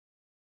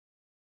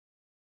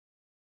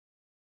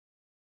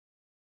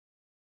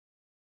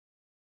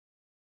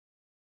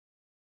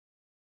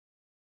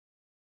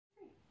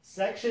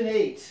Section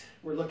 8,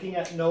 we're looking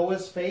at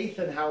Noah's faith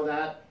and how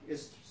that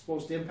is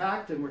supposed to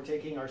impact, and we're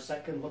taking our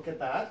second look at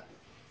that.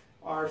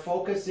 Our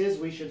focus is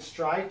we should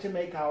strive to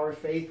make our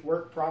faith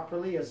work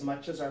properly as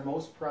much as our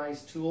most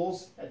prized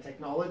tools and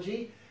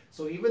technology.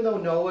 So even though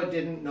Noah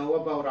didn't know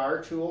about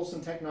our tools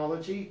and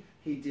technology,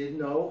 he did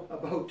know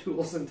about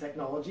tools and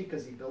technology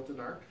because he built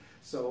an ark.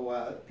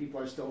 So people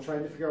are still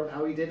trying to figure out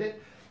how he did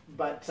it.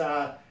 But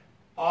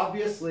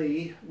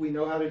obviously, we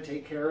know how to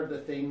take care of the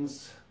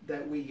things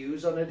that we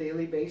use on a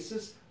daily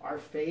basis. Our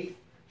faith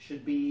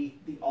should be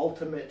the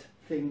ultimate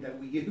thing that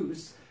we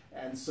use,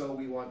 and so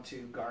we want to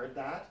guard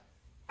that.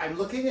 I'm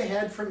looking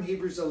ahead from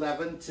Hebrews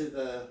 11 to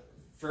the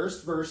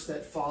first verse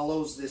that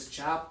follows this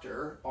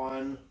chapter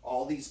on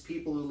all these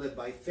people who live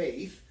by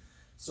faith.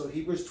 So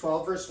Hebrews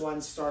 12 verse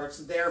 1 starts,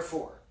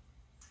 therefore.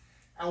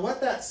 And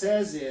what that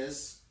says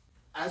is,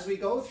 as we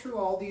go through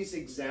all these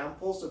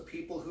examples of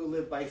people who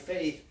live by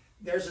faith,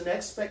 there's an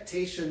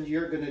expectation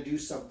you're going to do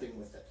something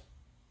with it,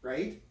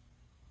 right?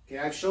 Okay,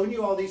 I've shown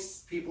you all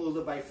these people who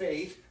live by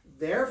faith.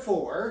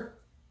 Therefore,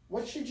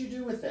 what should you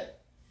do with it?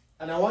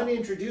 And I want to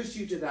introduce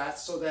you to that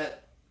so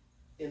that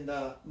in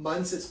the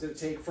months it's going to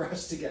take for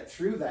us to get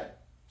through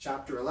that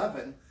chapter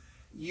 11,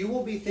 you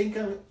will be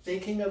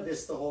thinking of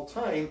this the whole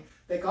time,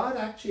 that God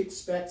actually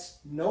expects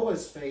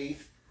Noah's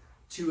faith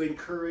to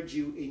encourage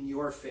you in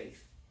your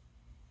faith.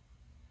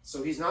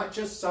 So he's not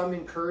just some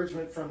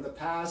encouragement from the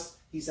past,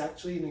 he's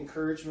actually an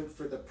encouragement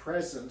for the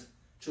present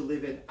to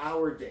live in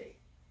our day.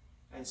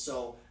 And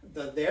so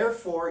the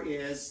therefore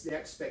is the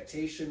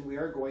expectation we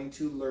are going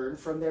to learn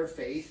from their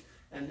faith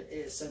and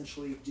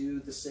essentially do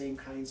the same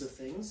kinds of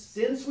things.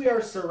 Since we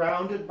are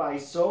surrounded by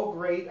so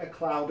great a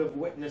cloud of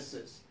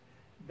witnesses,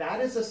 that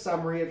is a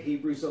summary of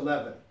Hebrews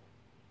 11.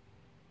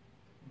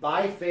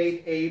 By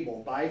faith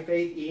Abel, by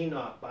faith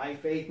Enoch, by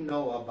faith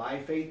Noah,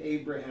 by faith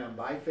Abraham,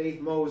 by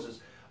faith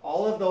Moses.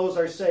 All of those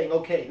are saying,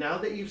 okay, now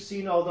that you've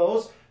seen all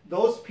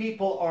those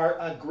people are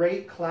a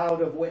great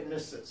cloud of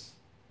witnesses.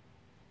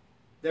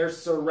 They're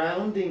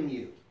surrounding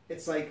you.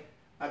 It's like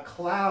a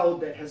cloud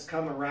that has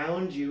come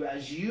around you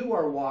as you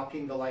are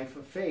walking the life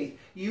of faith.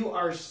 You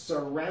are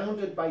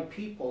surrounded by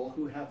people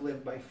who have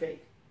lived by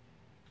faith.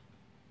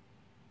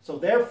 So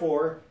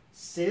therefore,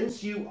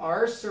 since you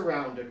are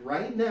surrounded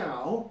right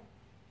now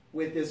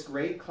with this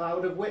great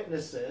cloud of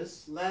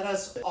witnesses, let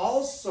us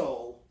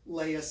also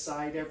lay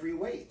aside every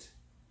weight.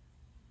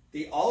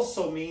 The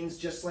also means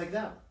just like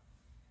them.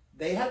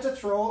 They had to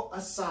throw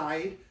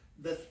aside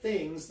the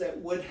things that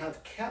would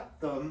have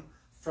kept them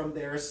from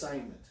their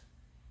assignment.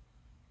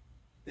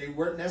 They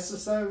weren't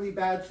necessarily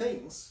bad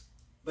things,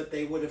 but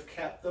they would have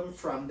kept them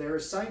from their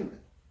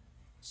assignment.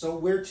 So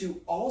we're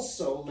to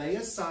also lay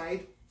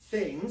aside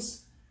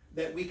things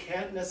that we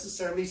can't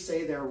necessarily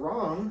say they're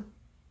wrong,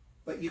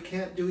 but you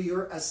can't do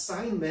your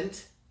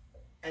assignment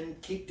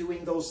and keep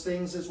doing those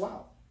things as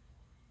well.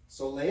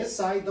 So lay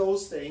aside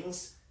those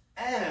things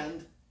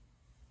and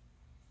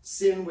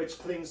sin which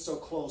clings so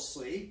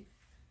closely.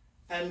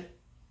 And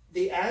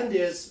the and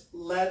is,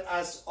 let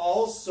us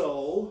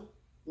also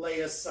lay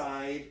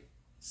aside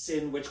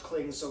sin which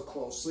clings so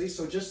closely.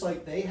 So just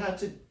like they had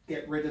to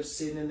get rid of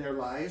sin in their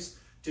lives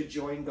to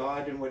join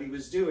God in what he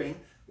was doing,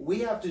 we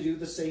have to do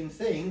the same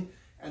thing.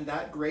 And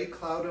that great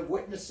cloud of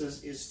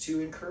witnesses is to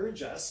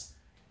encourage us.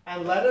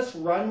 And let us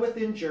run with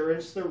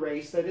endurance the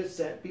race that is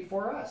set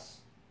before us.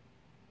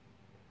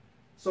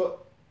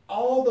 So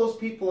all those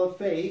people of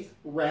faith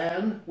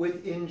ran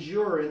with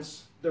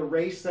endurance the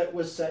race that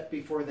was set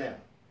before them.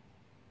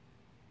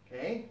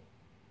 Okay?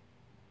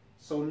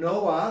 So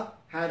Noah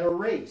had a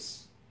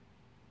race.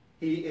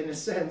 He, in a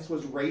sense,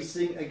 was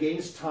racing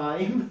against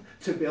time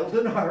to build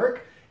an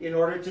ark in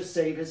order to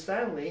save his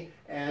family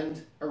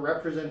and a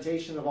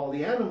representation of all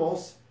the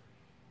animals.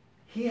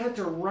 He had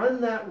to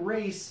run that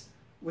race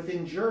with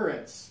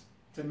endurance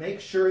to make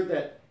sure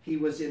that he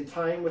was in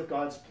time with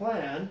God's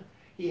plan.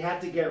 He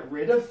had to get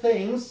rid of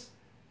things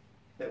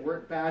that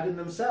weren't bad in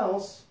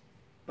themselves,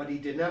 but he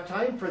didn't have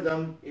time for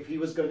them if he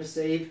was going to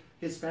save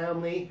his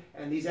family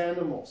and these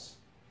animals.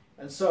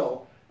 And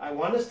so I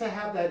want us to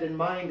have that in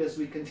mind as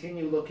we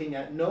continue looking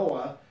at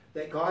Noah,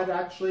 that God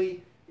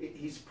actually,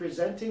 he's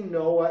presenting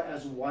Noah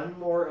as one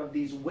more of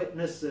these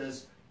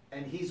witnesses,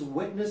 and he's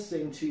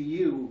witnessing to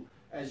you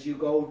as you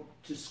go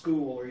to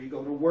school or you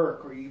go to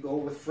work or you go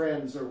with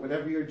friends or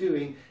whatever you're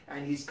doing,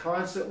 and he's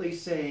constantly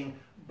saying,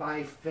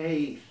 by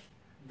faith,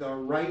 the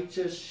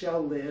righteous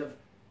shall live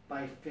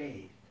by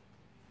faith.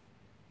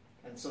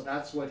 And so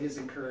that's what his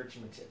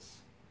encouragement is.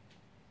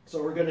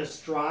 So we're going to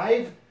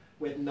strive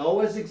with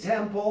Noah's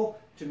example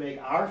to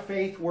make our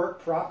faith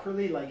work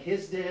properly like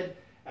his did,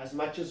 as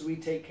much as we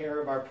take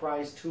care of our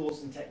prized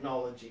tools and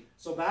technology.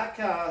 So back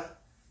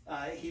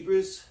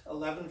Hebrews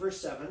 11 verse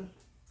 7.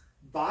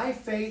 By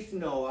faith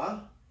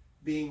Noah,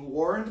 being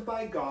warned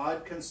by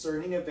God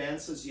concerning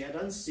events as yet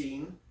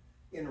unseen,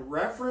 in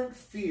reverent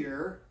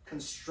fear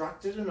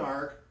constructed an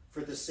ark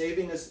for the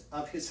saving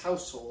of his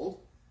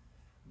household.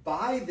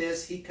 By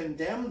this he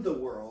condemned the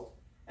world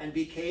and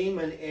became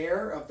an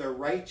heir of the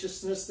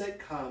righteousness that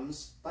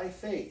comes by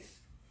faith.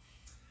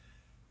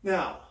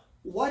 Now,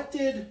 what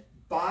did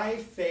by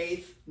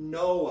faith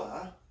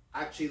Noah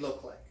actually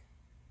look like?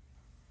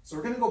 So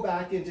we're going to go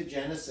back into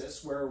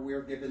Genesis, where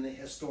we're given the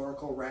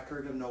historical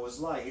record of Noah's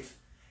life,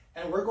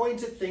 and we're going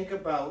to think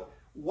about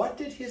what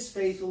did his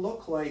faith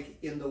look like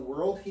in the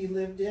world he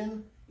lived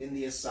in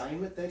the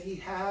assignment that he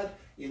had,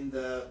 in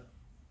the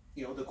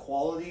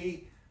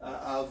quality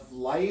of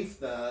life,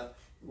 the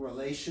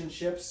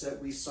relationships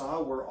that we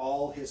saw were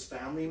all his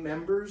family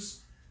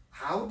members.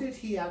 How did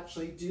he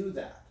actually do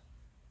that?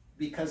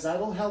 Because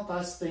that'll help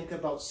us think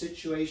about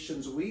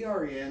situations we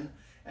are in,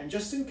 and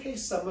just in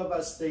case some of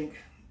us think,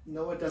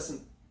 Noah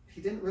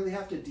he didn't really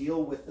have to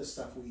deal with the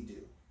stuff we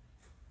do.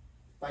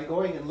 By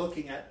going and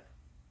looking at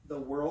the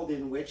world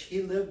in which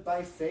he lived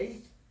by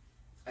faith,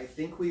 I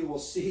think we will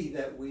see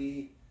that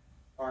we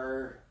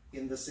are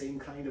in the same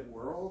kind of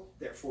world,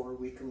 therefore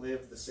we can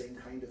live the same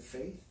kind of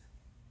faith.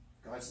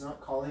 God's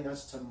not calling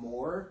us to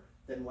more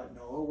than what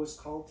Noah was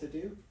called to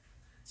do.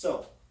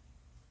 So,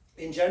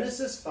 in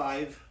Genesis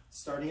 5,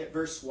 starting at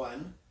verse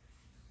 1,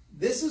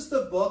 this is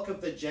the book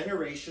of the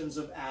generations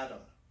of Adam.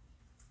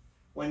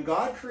 When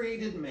God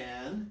created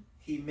man,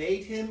 he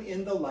made him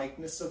in the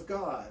likeness of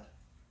God.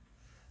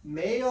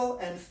 Male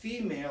and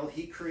female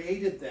he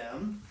created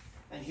them,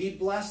 and he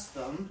blessed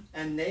them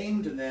and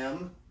named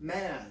them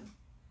man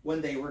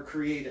when they were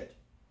created.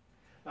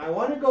 Now, I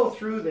want to go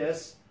through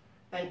this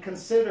and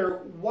consider,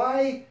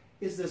 why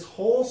is this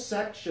whole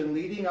section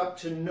leading up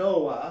to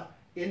Noah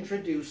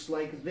introduced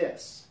like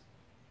this?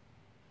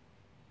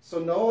 So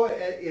Noah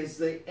is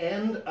the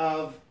end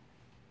of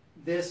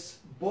this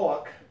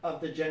book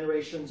of the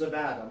generations of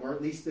Adam, or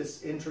at least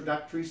this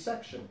introductory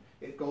section.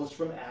 It goes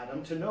from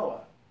Adam to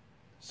Noah.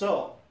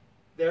 So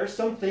there are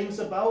some things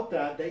about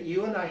that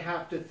you and I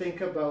have to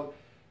think about.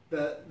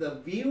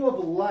 The view of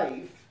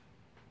life,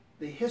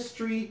 the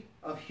history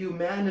of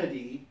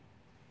humanity,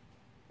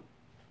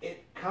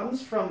 it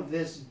comes from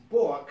this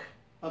book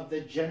of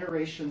the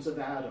generations of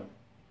Adam.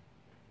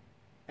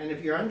 And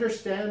if your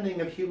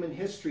understanding of human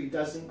history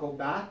doesn't go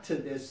back to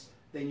this,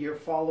 then you're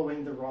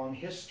following the wrong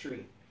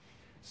history.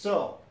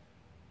 So,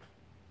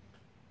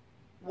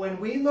 when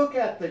we look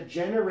at the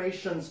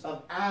generations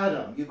of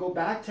Adam, you go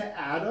back to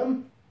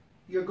Adam,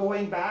 you're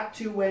going back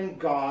to when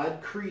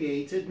God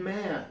created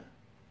man.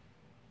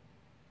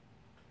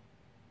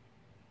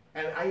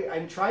 And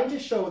I'm trying to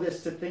show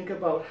this to think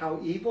about how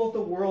evil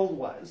the world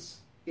was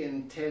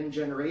in 10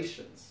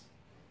 generations.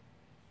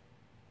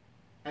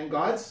 And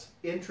God's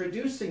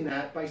introducing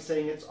that by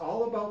saying it's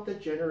all about the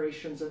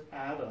generations of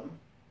Adam,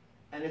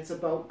 and it's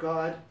about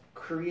God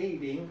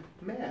creating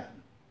man.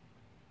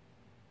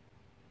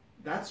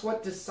 That's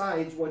what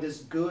decides what is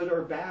good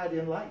or bad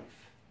in life.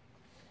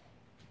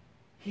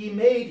 He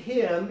made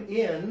him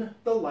in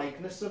the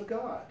likeness of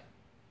God.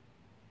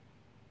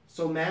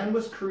 So man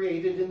was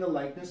created in the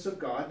likeness of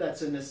God.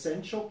 That's an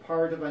essential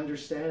part of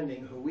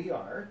understanding who we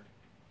are.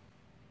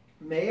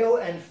 Male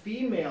and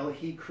female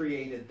he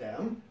created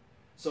them.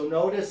 So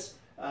notice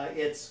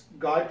it's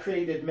God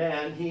created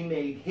man, he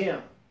made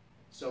him.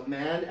 So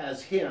man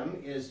as him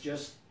is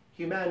just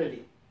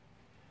humanity.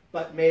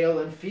 But male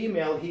and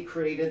female he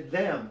created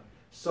them.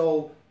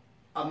 So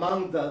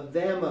among the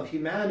them of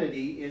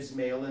humanity is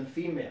male and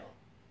female.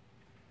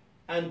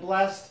 And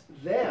blessed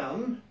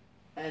them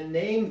and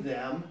named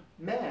them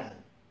man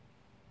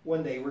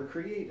when they were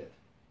created.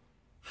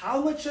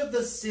 How much of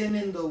the sin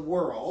in the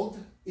world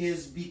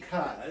is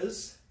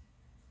because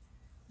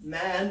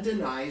man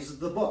denies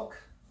the book?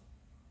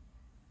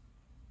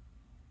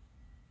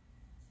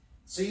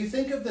 So you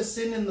think of the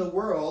sin in the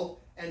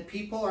world, and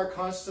people are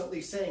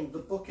constantly saying the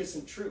book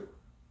isn't true.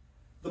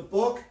 The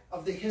book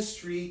of the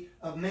history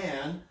of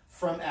man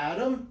from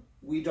Adam,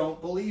 we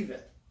don't believe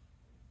it.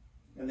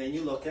 And then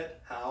you look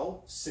at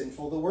how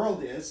sinful the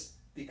world is,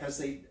 because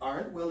they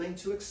aren't willing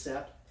to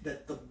accept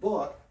that the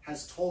book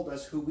has told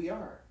us who we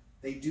are.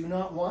 They do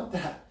not want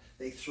that.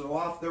 They throw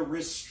off the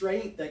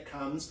restraint that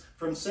comes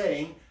from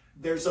saying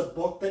there's a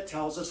book that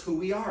tells us who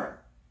we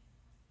are.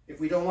 If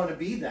we don't want to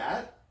be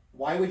that,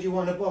 why would you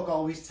want a book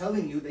always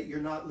telling you that you're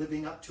not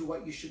living up to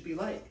what you should be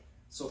like?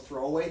 So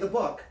throw away the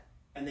book,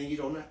 and then you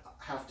don't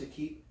have to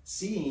keep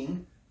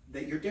seeing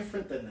that you're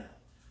different than that.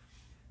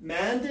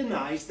 Man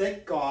denies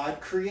that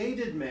God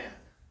created man.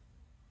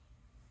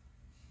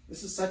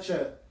 This is such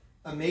an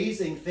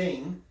amazing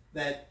thing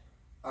that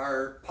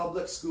our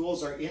public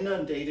schools are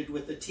inundated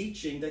with the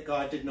teaching that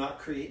God did not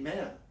create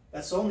man.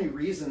 That's the only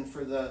reason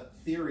for the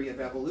theory of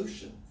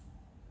evolution.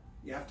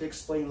 You have to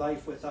explain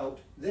life without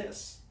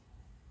this.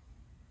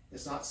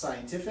 It's not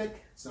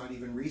scientific, it's not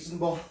even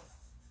reasonable,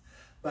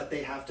 but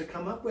they have to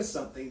come up with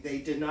something. They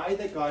deny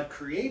that God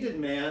created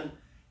man,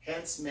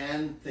 hence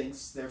man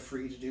thinks they're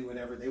free to do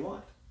whatever they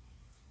want.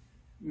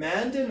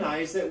 Man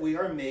denies that we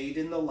are made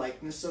in the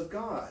likeness of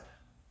God.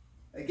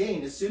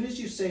 Again, as soon as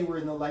you say we're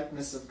in the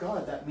likeness of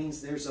God, that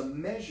means there's a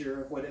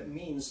measure of what it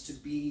means to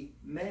be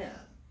man,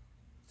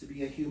 to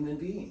be a human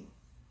being.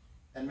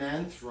 And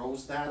man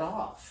throws that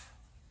off.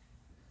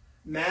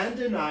 Man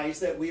denies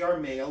that we are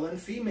male and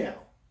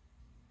female.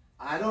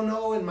 I don't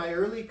know, in my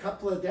early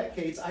couple of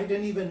decades, I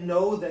didn't even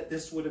know that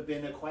this would have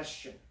been a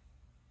question.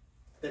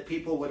 that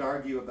people would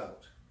argue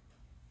about,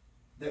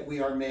 that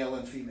we are male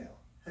and female.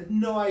 I had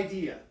no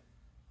idea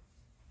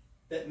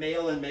that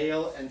male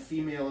and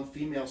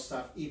female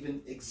stuff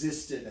even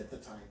existed at the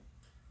time.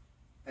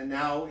 And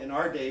now in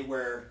our day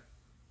where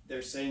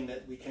they're saying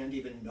that we can't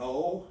even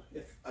know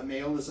if a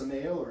male is a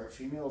male or a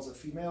female is a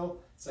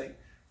female, it's like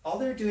all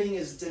they're doing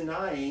is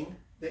denying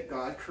that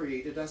God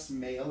created us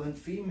male and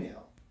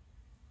female.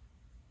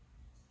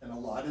 And a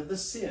lot of the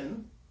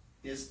sin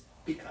is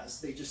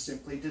because they just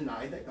simply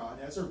deny that God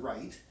has a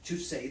right to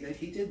say that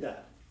he did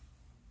that.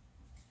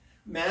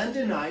 Man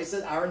denies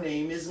that our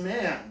name is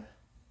man.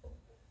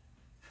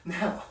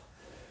 Now,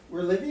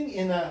 we're living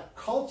in a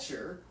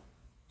culture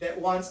that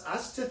wants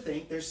us to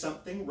think there's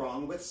something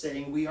wrong with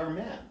saying we are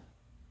man.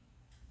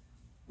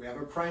 We have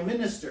a prime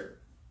minister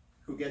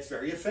who gets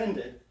very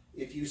offended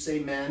if you say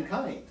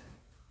mankind.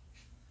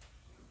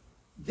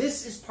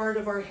 This is part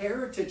of our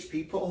heritage,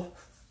 people.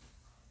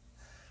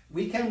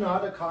 We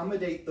cannot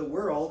accommodate the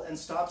world and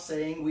stop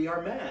saying we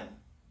are man.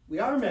 We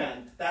are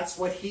man. That's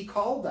what he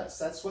called us.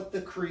 That's what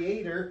the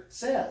Creator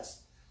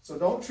says. So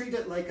don't treat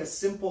it like a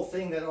simple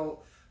thing that,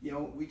 oh, you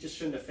know, we just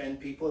shouldn't offend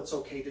people. It's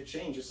okay to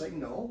change. It's like,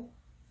 no,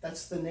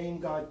 that's the name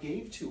God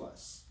gave to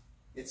us.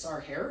 It's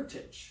our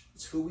heritage.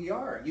 It's who we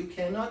are. You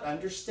cannot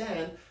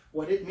understand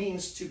what it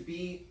means to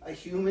be a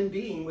human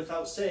being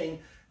without saying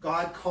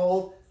God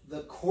called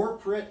the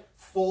corporate,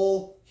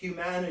 full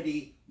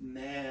humanity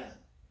man.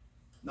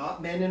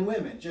 Not men and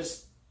women,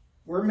 just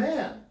we're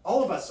man.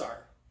 All of us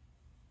are.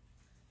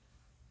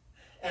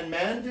 And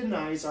man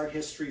denies our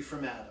history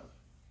from Adam.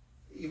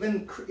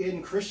 Even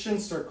in Christian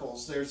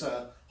circles, there's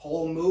a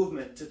whole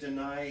movement to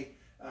deny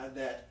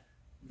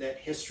that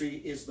history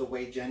is the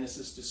way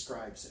Genesis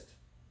describes it.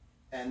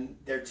 And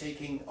they're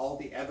taking all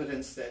the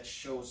evidence that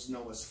shows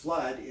Noah's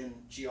flood in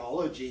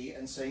geology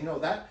and saying, no,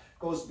 that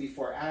goes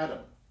before Adam.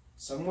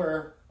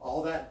 Somewhere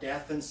all that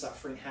death and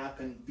suffering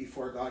happened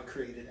before God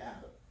created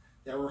Adam.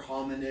 There were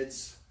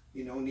hominids,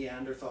 you know,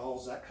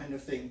 Neanderthals, that kind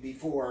of thing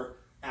before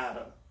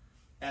Adam.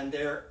 And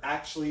they're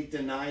actually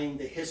denying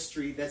the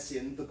history that's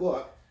in the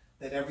book,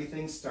 that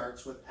everything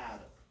starts with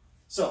Adam.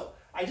 So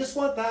I just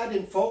want that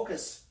in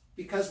focus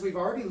because we've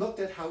already looked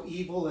at how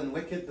evil and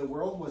wicked the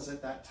world was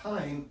at that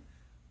time.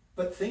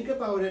 But think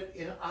about it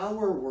in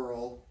our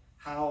world,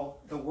 how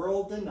the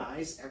world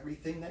denies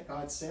everything that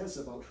God says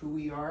about who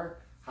we are,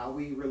 how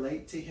we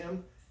relate to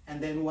him.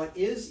 And then what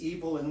is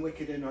evil and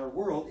wicked in our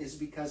world is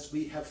because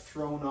we have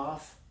thrown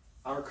off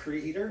our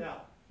Creator.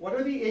 Now, what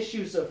are the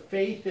issues of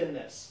faith in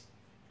this?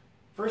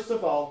 First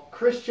of all,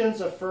 Christians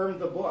affirm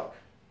the book.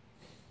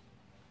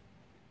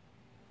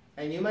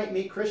 And you might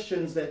meet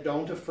Christians that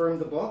don't affirm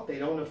the book. They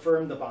don't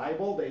affirm the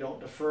Bible. They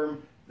don't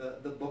affirm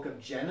the book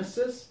of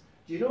Genesis.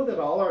 Do you know that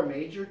all our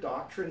major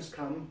doctrines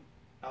come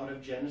out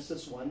of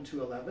Genesis 1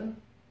 to 11?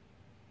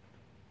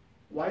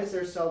 Why is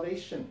there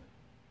salvation?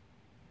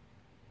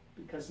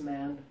 Because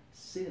man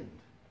sinned.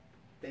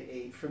 They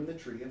ate from the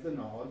tree of the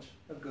knowledge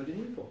of good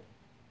and evil.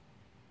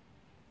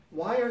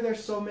 Why are there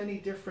so many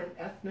different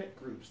ethnic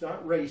groups?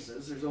 Not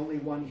races. There's only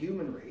one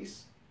human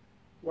race.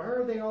 Why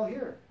are they all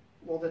here?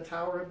 Well, the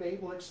Tower of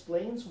Babel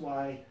explains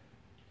why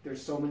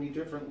there's so many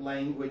different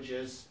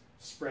languages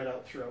spread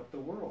out throughout the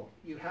world.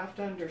 You have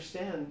to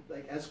understand,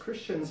 like as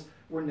Christians,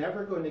 we're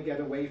never going to get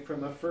away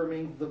from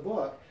affirming the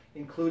book,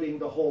 including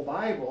the whole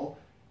Bible,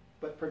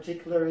 but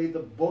particularly the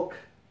book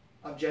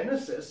of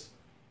Genesis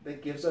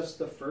that gives us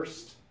the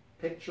first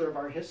picture of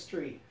our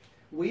history.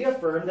 We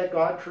affirm that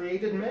God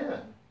created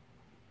man.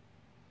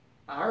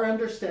 Our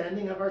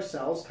understanding of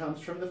ourselves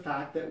comes from the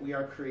fact that we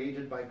are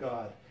created by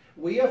God.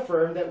 We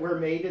affirm that we're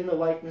made in the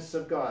likeness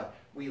of God.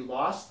 We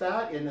lost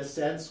that in the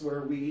sense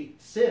where we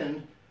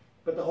sinned,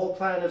 but the whole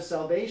plan of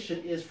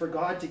salvation is for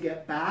God to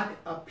get back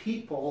a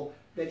people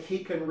that he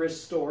can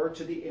restore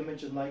to the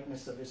image and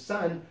likeness of his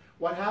Son.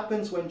 What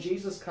happens when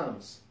Jesus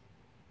comes?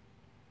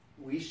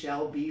 We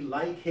shall be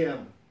like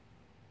him.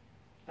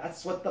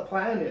 That's what the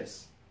plan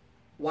is.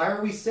 Why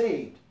are we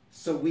saved?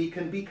 So we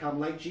can become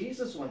like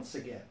Jesus once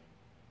again.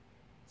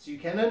 So you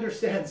can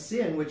understand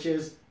sin, which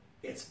is,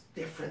 it's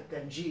different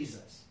than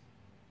Jesus.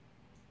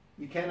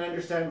 You can't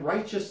understand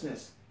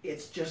righteousness.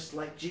 It's just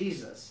like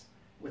Jesus.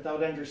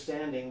 Without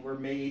understanding, we're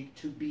made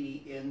to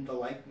be in the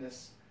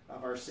likeness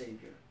of our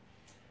Savior.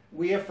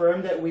 We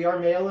affirm that we are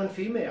male and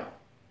female.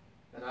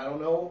 And I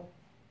don't know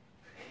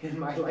in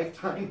my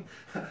lifetime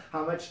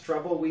how much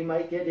trouble we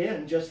might get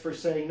in just for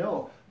saying,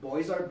 no,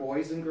 boys are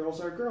boys and girls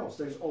are girls.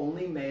 There's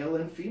only male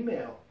and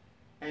female.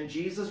 And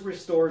Jesus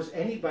restores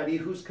anybody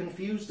who's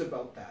confused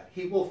about that.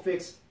 He will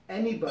fix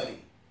anybody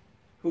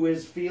who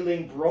is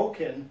feeling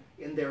broken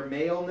in their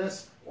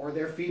maleness or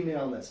their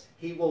femaleness.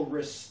 He will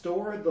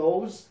restore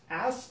those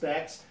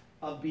aspects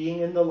of being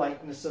in the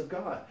likeness of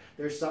God.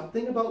 There's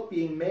something about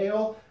being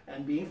male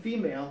and being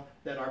female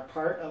that are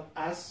part of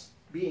us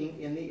being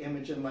in the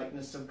image and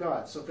likeness of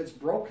God. So if it's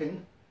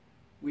broken,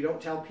 we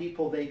don't tell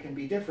people they can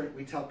be different.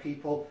 We tell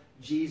people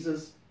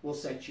Jesus will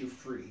set you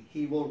free.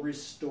 He will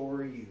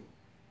restore you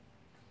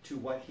to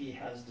what he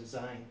has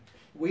designed.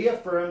 We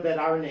affirm that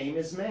our name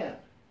is man.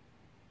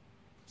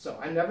 So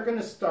I'm never going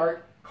to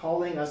start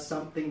calling us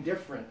something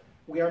different.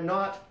 We are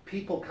not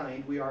people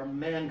kind, we are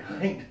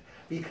mankind,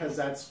 because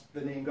that's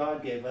the name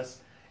God gave us.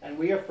 And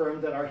we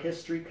affirm that our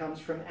history comes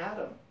from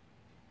Adam.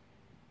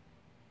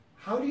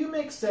 How do you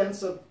make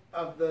sense of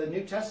the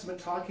New Testament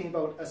talking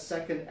about a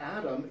second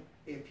Adam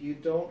if you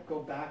don't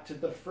go back to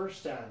the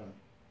first Adam?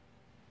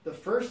 The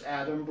first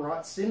Adam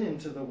brought sin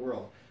into the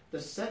world.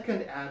 The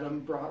second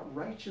Adam brought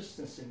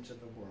righteousness into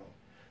the world.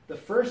 The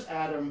first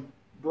Adam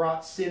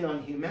brought sin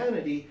on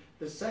humanity.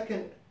 The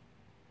second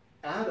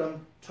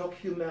Adam took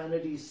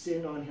humanity's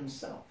sin on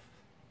himself.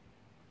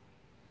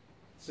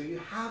 So you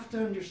have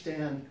to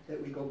understand that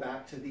we go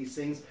back to these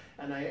things,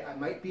 and I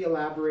might be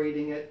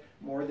elaborating it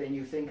more than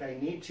you think I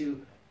need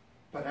to,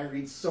 but I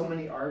read so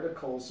many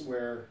articles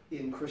where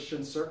in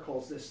Christian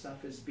circles this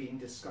stuff is being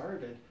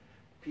discarded.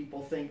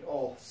 People think,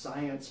 oh,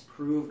 science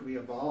proved we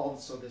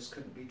evolved, so this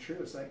couldn't be true.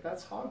 It's like,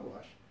 that's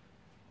hogwash.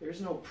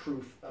 There's no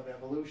proof of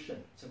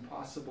evolution. It's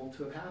impossible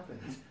to have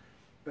happened.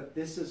 But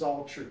this is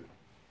all true.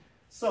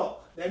 So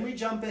then we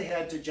jump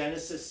ahead to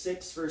Genesis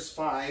 6, verse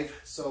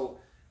 5. So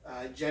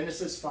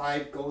Genesis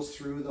 5 goes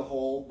through the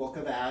whole book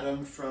of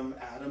Adam, from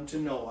Adam to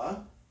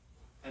Noah.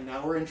 And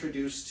now we're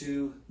introduced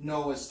to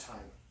Noah's time.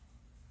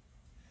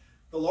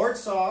 The Lord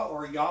saw,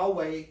 or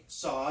Yahweh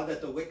saw,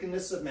 that the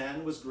wickedness of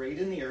man was great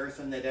in the earth,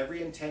 and that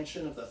every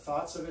intention of the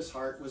thoughts of his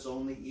heart was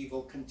only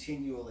evil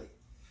continually.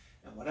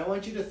 And what I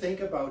want you to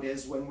think about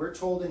is, when we're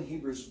told in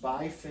Hebrews,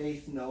 by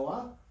faith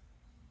Noah,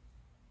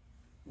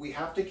 we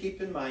have to keep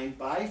in mind,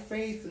 by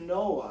faith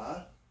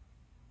Noah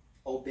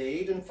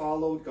obeyed and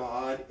followed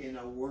God in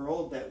a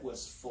world that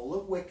was full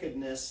of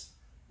wickedness,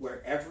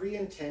 where every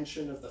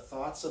intention of the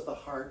thoughts of the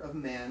heart of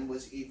man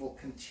was evil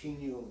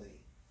continually.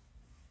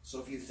 So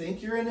if you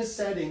think you're in a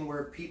setting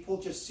where people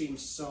just seem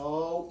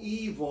so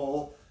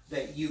evil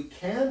that you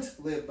can't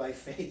live by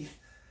faith,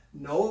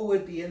 Noah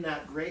would be in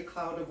that great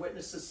cloud of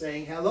witnesses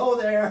saying, hello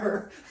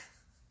there.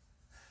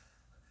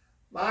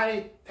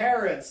 My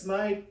parents,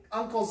 my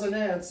uncles and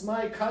aunts,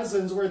 my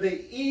cousins were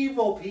the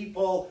evil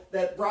people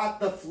that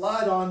brought the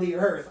flood on the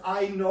earth.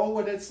 I know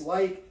what it's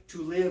like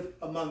to live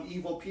among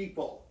evil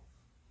people.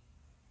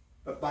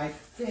 But by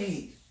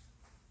faith,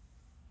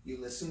 you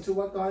listen to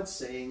what God's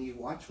saying, you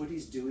watch what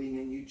he's doing,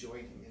 and you join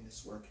him in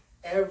his work.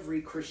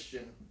 Every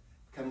Christian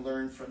can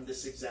learn from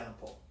this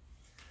example.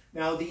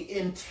 Now, the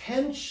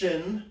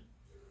intention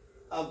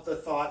of the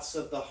thoughts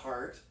of the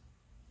heart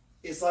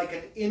is like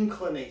an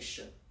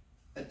inclination,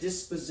 a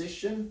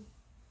disposition.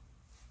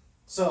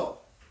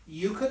 So,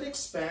 you could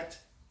expect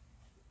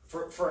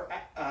for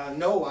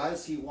Noah,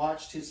 as he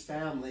watched his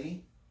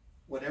family,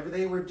 whatever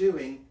they were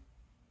doing,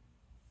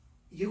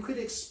 you could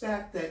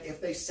expect that if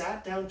they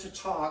sat down to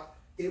talk,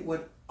 it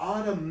would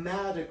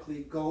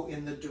automatically go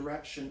in the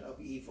direction of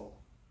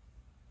evil.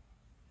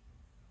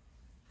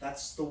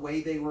 That's the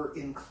way they were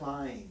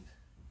inclined.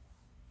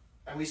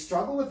 And we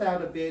struggle with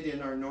that a bit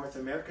in our North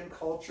American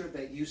culture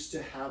that used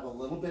to have a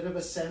little bit of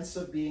a sense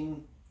of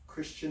being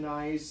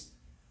Christianized.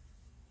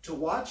 To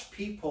watch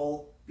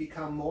people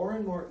become more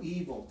and more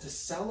evil, to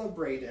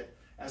celebrate it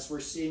as we're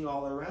seeing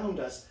all around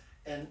us.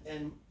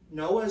 And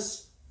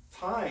Noah's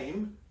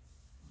time,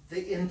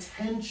 the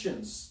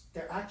intentions,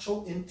 their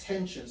actual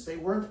intentions, they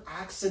weren't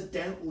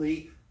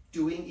accidentally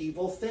doing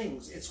evil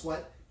things. It's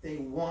what they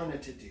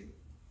wanted to do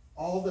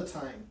all the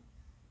time.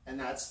 And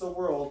that's the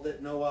world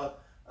that Noah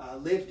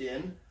lived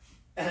in.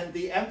 And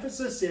the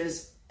emphasis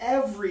is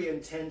every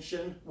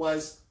intention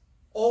was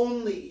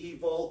only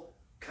evil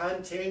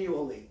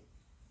continually.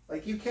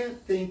 Like, you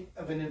can't think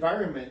of an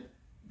environment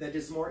that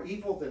is more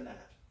evil than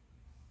that.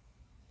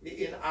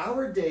 In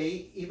our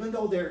day, even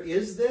though there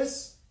is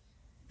this,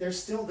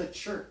 there's still the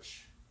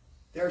church.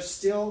 There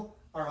still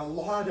are a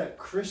lot of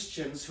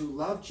Christians who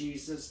love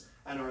Jesus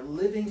and are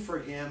living for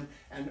him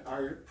and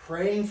are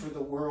praying for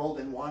the world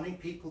and wanting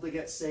people to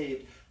get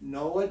saved.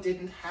 Noah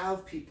didn't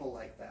have people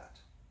like that.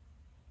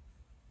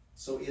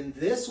 So in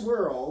this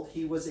world,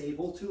 he was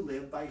able to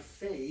live by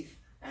faith,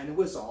 and it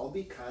was all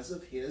because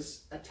of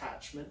his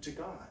attachment to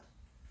God.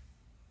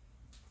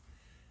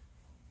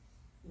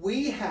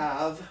 We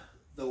have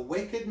the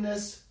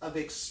wickedness of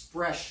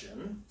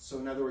expression. So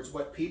in other words,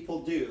 what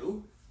people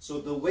do. So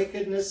the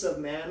wickedness of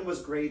man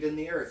was great in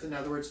the earth. In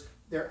other words,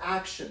 their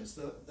actions,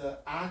 the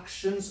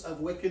actions of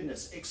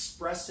wickedness,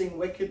 expressing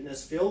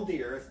wickedness, filled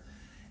the earth.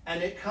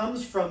 And it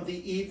comes from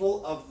the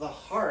evil of the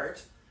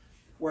heart,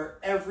 where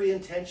every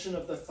intention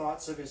of the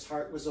thoughts of his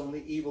heart was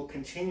only evil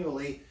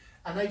continually.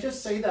 And I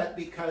just say that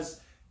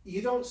because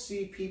you don't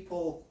see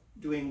people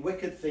doing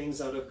wicked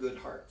things out of good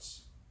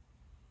hearts.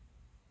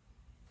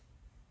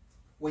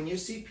 When you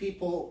see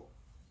people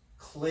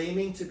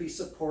claiming to be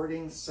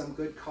supporting some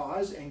good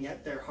cause, and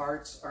yet their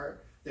hearts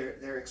are,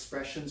 their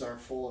expressions are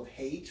full of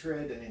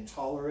hatred and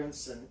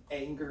intolerance and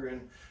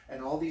anger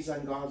and all these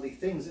ungodly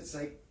things, it's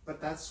like,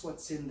 but that's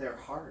what's in their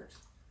heart.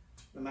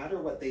 No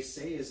matter what they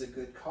say is a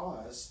good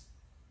cause,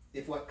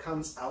 if what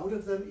comes out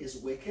of them is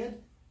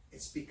wicked,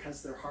 it's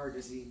because their heart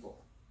is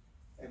evil.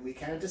 And we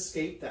can't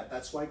escape that.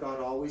 That's why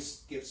God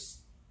always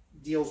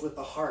deals with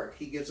the heart.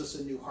 He gives us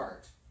a new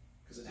heart,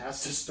 because it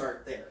has to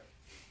start there.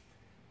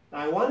 Now,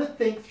 I want to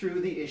think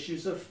through the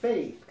issues of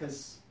faith,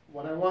 because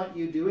what I want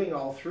you doing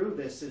all through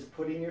this is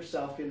putting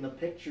yourself in the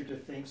picture to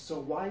think, so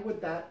why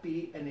would that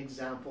be an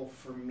example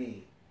for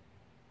me?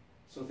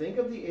 So think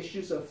of the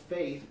issues of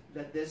faith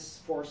that this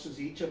forces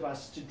each of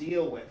us to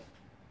deal with.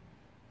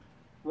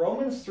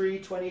 Romans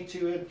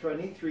 3:22 and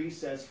 23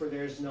 says, "For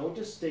there is no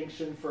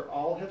distinction, for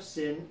all have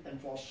sinned and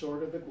fall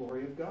short of the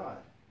glory of God."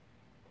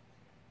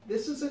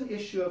 This is an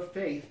issue of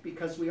faith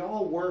because we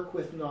all work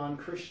with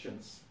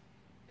non-Christians.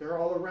 They're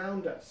all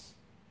around us.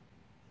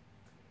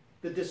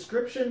 The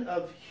description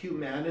of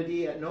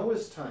humanity at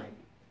Noah's time,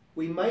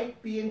 we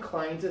might be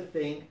inclined to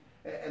think,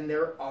 and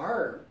there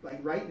are,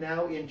 like right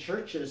now in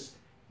churches,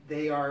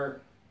 they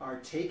are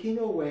taking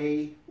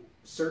away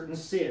certain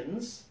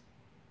sins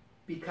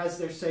because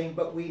they're saying,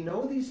 but we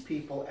know these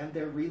people and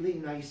they're really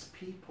nice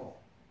people.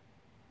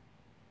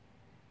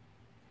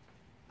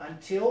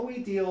 Until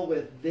we deal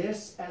with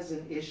this as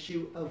an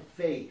issue of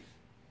faith,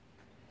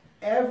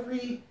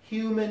 every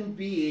human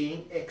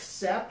being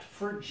except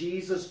for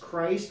Jesus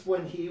Christ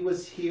when he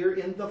was here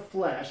in the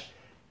flesh,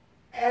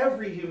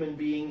 every human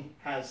being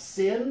has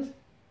sinned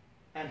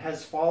and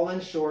has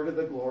fallen short of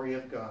the glory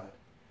of God.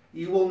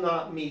 You will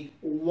not meet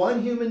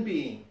one human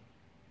being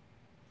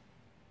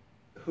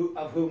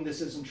of whom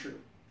this isn't true.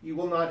 You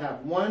will not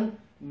have one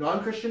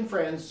non-Christian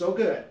friend so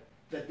good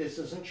that this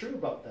isn't true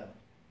about them.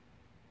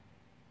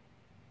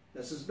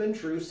 This has been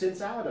true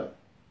since Adam.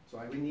 That's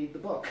why we need the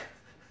book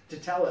to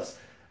tell us.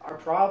 Our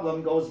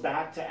problem goes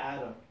back to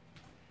Adam.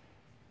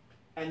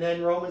 And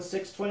then Romans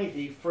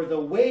 6:23, "For the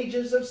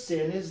wages of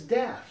sin is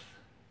death."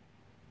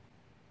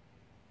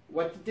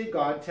 What did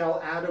God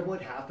tell Adam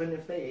would happen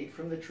if they ate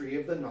from the tree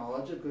of the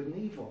knowledge of good and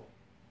evil?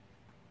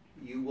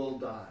 You will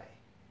die.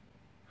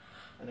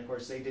 And of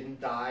course they didn't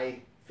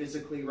die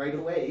physically right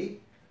away,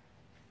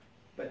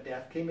 but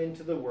death came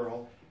into the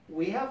world.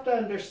 We have to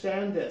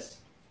understand this.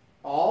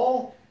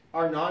 All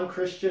our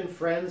non-Christian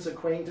friends,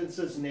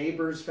 acquaintances,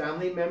 neighbors,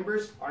 family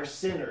members are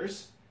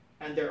sinners,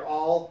 and they're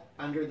all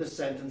under the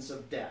sentence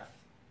of death,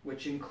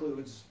 which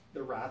includes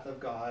the wrath of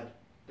God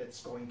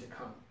that's going to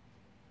come.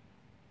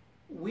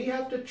 We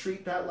have to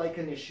treat that like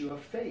an issue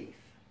of faith.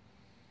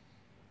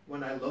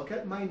 When I look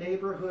at my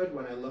neighborhood,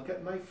 when I look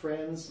at my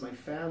friends, my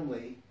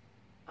family,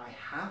 I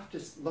have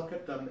to look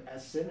at them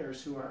as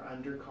sinners who are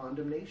under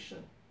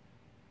condemnation.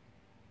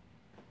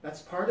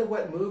 That's part of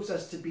what moves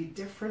us to be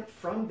different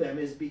from them,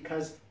 is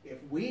because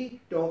if we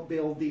don't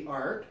build the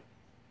ark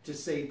to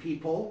save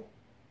people,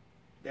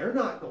 they're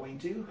not going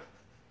to.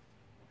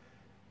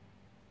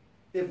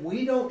 If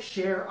we don't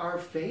share our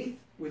faith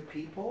with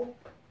people,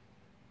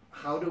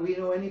 how do we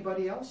know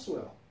anybody else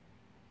will?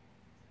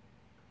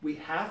 We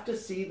have to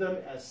see them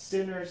as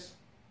sinners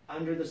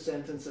under the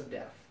sentence of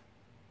death.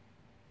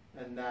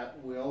 And that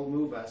will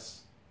move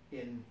us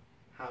in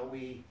how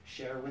we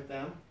share with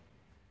them.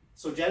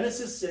 So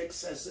Genesis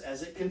 6,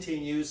 as it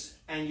continues,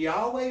 "And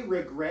Yahweh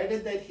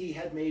regretted that he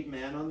had made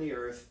man on the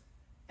earth,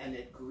 and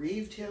it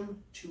grieved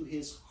him to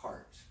his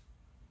heart."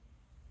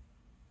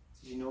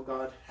 Did you know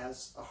God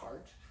has a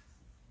heart?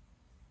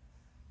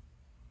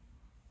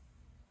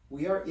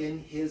 We are in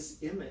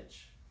his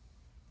image.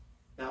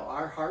 Now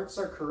our hearts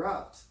are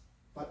corrupt,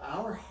 but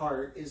our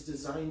heart is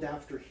designed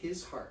after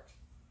his heart.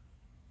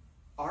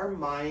 Our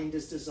mind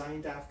is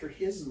designed after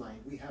his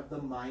mind. We have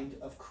the mind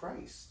of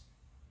Christ.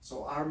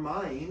 So our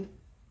mind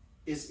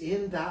is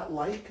in that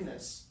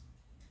likeness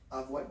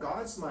of what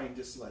God's mind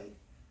is like.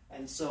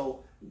 And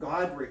so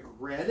God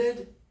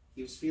regretted,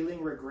 he was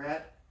feeling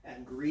regret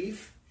and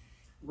grief.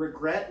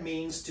 Regret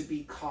means to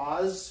be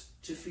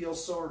caused to feel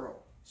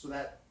sorrow. So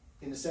that,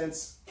 in a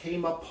sense,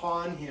 came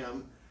upon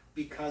him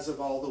because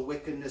of all the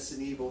wickedness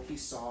and evil he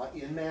saw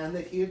in man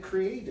that he had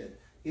created.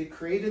 He had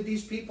created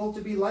these people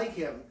to be like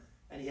him,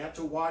 and he had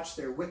to watch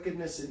their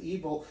wickedness and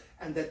evil,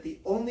 and that the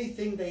only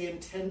thing they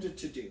intended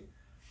to do.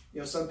 You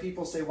know, some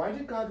people say, why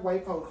did God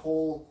wipe out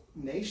whole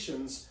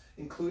nations,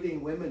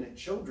 including women and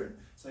children?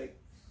 It's like,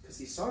 because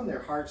he saw in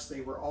their hearts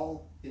they were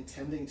all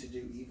intending to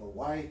do evil.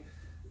 Why,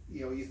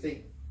 you know, you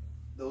think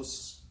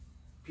those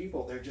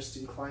people, they're just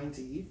inclined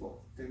to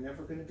evil. They're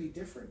never going to be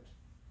different.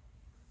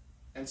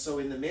 And so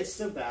in the midst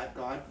of that,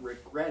 God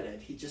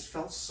regretted. He just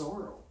felt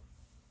sorrow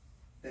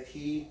that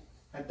he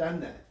had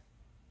done that.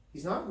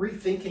 He's not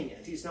rethinking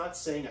it. He's not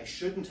saying, I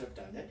shouldn't have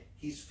done it.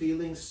 He's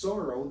feeling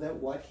sorrow that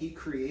what he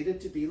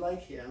created to be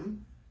like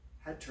him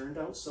had turned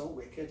out so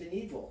wicked and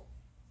evil.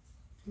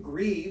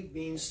 Grieve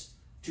means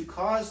to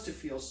cause to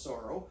feel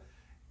sorrow.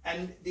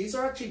 And these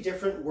are actually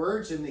different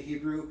words in the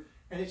Hebrew,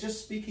 and it's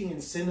just speaking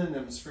in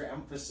synonyms for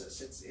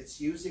emphasis.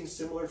 It's using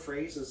similar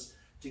phrases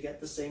to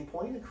get the same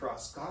point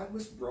across. God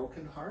was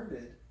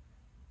brokenhearted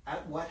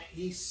at what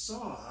he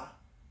saw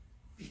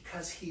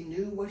because he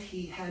knew what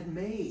he had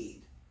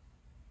made.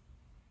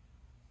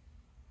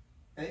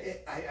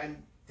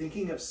 I'm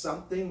thinking of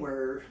something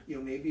where, you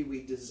know, maybe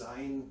we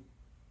design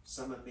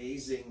some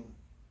amazing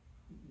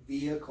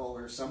vehicle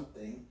or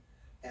something,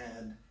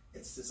 and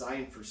it's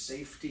designed for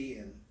safety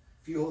and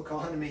fuel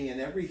economy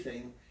and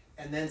everything,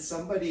 And then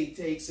somebody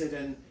takes it,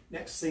 and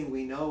next thing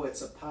we know,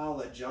 it's a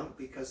pile of junk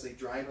because they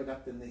drive it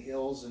up in the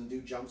hills and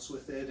do jumps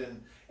with it,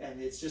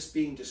 and it's just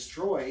being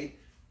destroyed.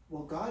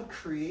 Well, God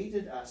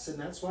created us, and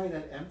that's why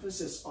that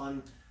emphasis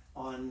on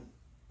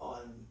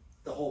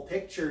the whole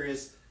picture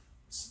is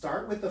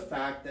start with the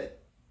fact that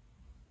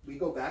we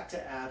go back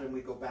to Adam,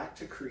 we go back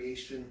to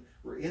creation,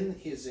 we're in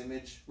his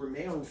image, we're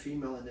male and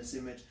female in his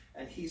image,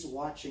 and he's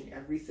watching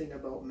everything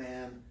about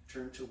man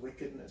turn to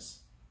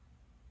wickedness.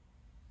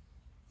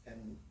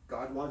 And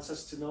God wants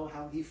us to know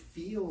how he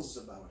feels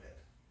about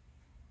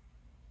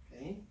it.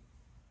 Okay?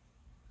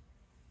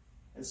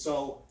 And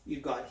so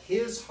you've got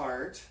his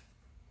heart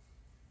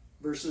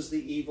versus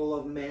the evil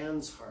of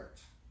man's heart.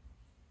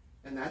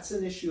 And that's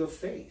an issue of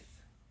faith.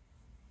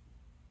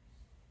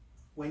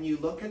 When you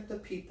look at the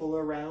people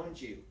around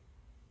you,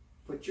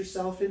 put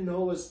yourself in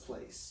Noah's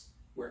place,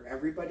 where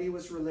everybody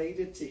was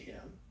related to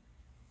him,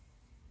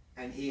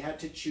 and he had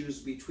to choose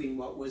between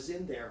what was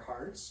in their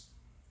hearts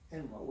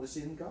and what was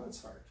in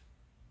God's heart.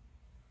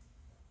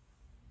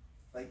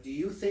 Like, do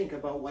you think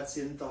about what's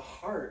in the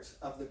heart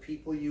of the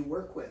people you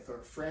work with,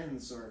 or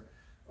friends,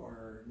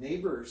 or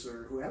neighbors,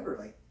 or whoever?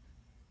 Like,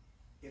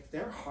 if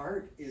their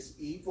heart is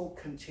evil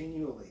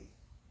continually,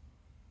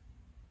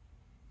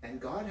 and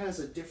God has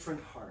a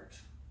different heart,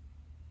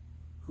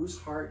 whose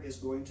heart is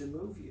going to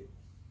move you?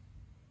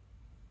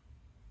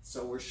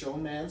 So we're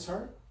shown man's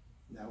heart,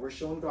 now we're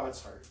shown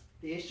God's heart.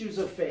 The issues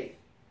of faith,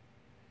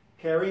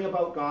 caring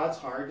about God's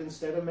heart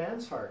instead of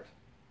man's heart.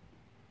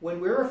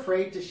 When we're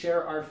afraid to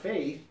share our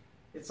faith,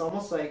 it's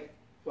almost like,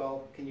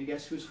 well, can you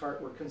guess whose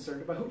heart we're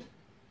concerned about?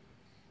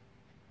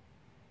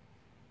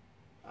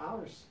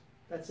 Ours.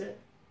 That's it.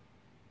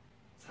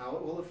 It's how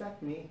it will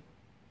affect me.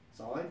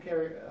 It's all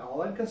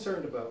I'm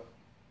concerned about.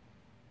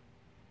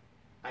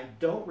 I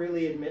don't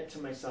really admit to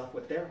myself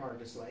what their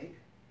heart is like,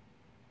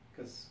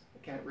 because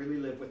I can't really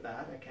live with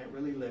that. I can't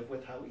really live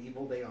with how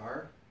evil they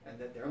are, and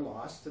that they're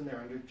lost and they're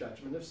under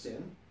judgment of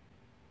sin.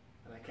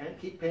 And I can't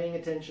keep paying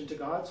attention to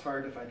God's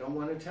heart if I don't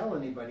want to tell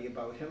anybody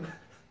about him,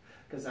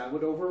 because that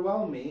would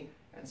overwhelm me.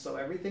 And so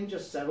everything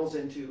just settles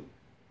into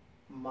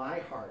my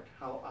heart,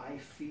 how I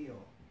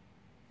feel.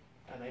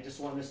 And I just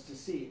want us to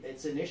see,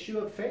 it's an issue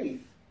of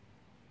faith,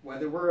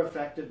 whether we're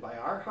affected by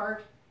our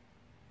heart,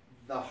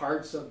 the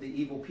hearts of the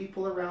evil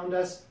people around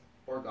us,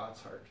 or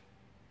God's heart.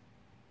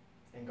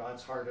 And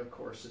God's heart, of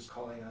course, is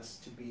calling us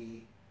to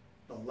be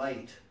the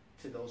light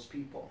to those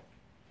people.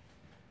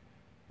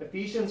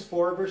 Ephesians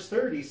 4 verse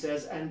 30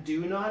 says, "And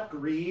do not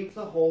grieve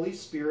the Holy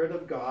Spirit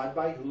of God,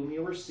 by whom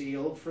you were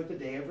sealed for the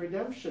day of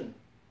redemption."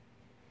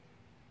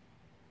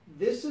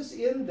 This is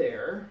in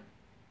there.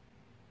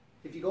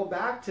 If you go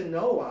back to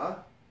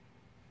Noah,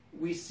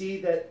 we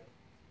see that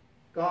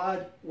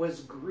God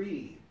was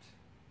grieved.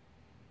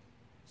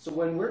 So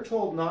when we're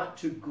told not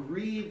to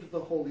grieve the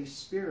Holy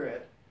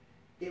Spirit,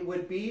 it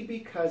would be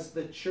because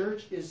the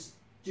church is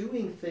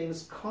doing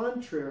things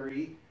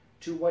contrary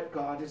to what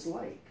God is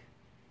like.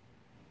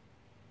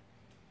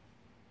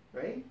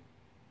 Right?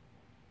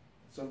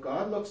 So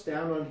God looks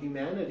down on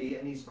humanity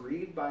and he's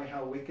grieved by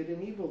how wicked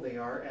and evil they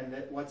are, and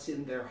that what's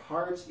in their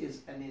hearts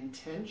is an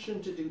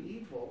intention to do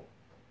evil.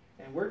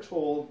 And we're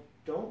told,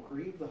 don't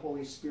grieve the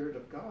Holy Spirit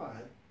of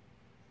God.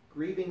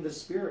 Grieving the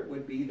Spirit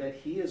would be that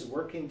he is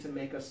working to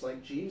make us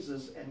like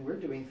Jesus, and we're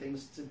doing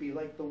things to be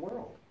like the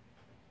world.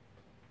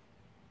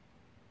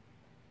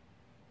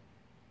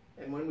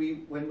 And when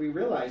we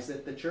realize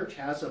that the church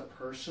has a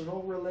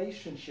personal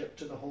relationship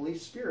to the Holy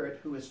Spirit,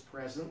 who is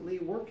presently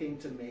working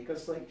to make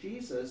us like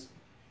Jesus,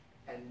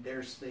 and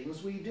there's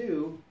things we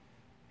do,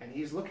 and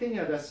he's looking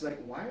at us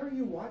like, why are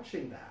you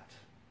watching that?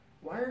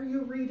 Why are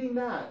you reading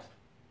that?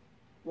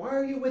 Why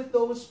are you with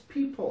those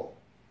people?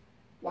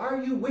 Why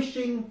are you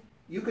wishing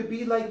you could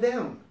be like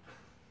them?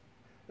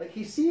 Like,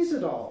 he sees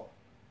it all.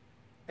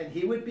 And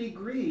he would be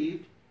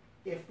grieved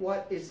if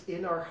what is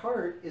in our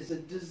heart is a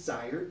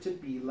desire to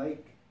be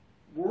like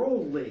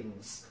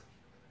worldlings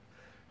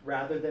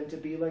rather than to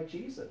be like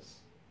Jesus.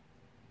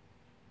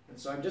 And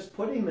so I'm just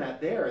putting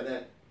that there,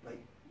 that like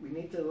we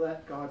need to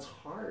let God's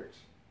heart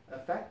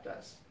affect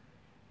us,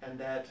 and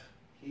that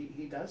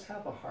he does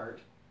have a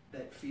heart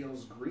that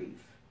feels grief.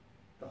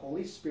 The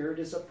Holy Spirit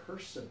is a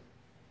person.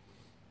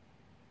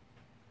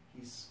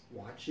 He's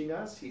watching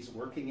us, he's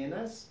working in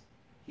us,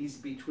 he's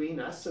between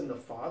us and the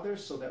Father,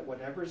 so that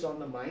whatever's on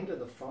the mind of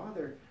the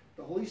Father,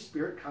 the Holy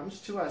Spirit comes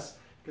to us.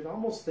 You can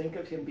almost think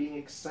of him being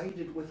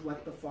excited with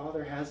what the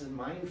Father has in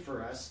mind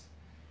for us.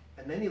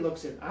 And then he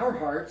looks in our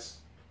hearts,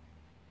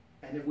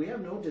 and if we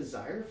have no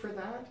desire for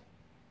that,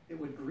 it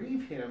would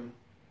grieve him,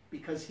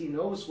 because he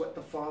knows what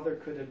the Father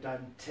could have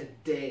done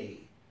today.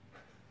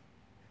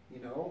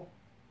 You know?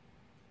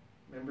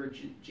 Remember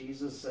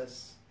Jesus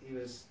says he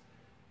was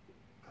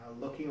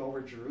looking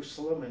over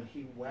Jerusalem, and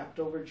he wept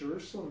over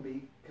Jerusalem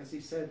because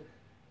he said,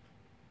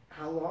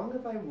 how long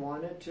have I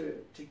wanted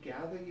to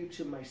gather you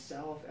to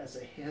myself as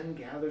a hen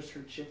gathers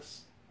her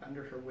chicks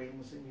under her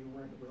wings, and you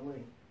weren't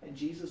willing? And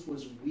Jesus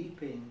was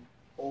weeping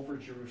over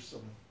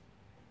Jerusalem.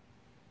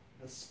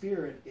 The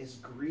Spirit is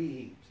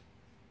grieved.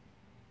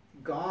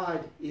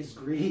 God is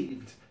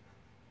grieved.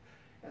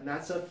 And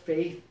that's a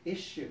faith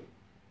issue.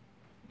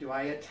 Do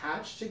I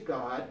attach to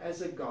God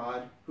as a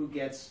God who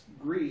gets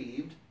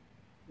grieved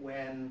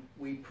when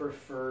we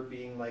prefer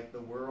being like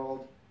the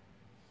world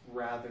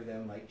rather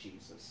than like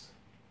Jesus?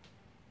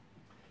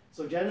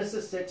 So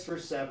Genesis 6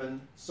 verse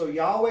 7, so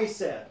Yahweh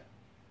said,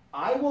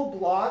 I will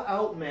blot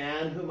out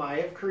man whom I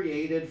have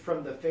created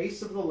from the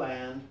face of the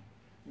land,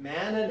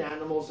 man and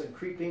animals and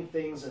creeping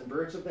things and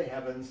birds of the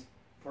heavens,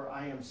 for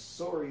I am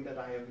sorry that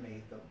I have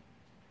made them.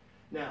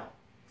 Now,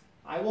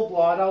 I will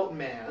blot out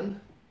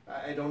man.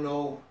 I don't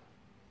know,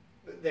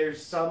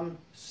 there's some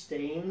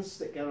stains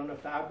that get on a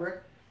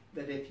fabric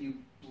that if you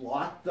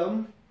blot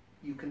them,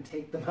 you can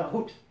take them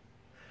out.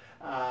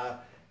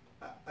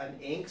 An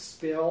ink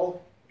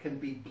spill can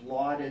be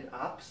blotted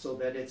up so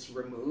that it's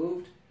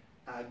removed.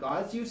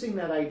 God's using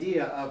that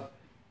idea of,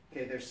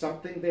 okay, there's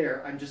something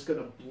there, I'm just going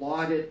to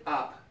blot it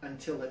up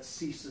until it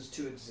ceases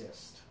to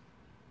exist.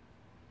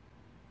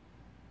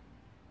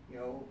 You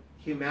know,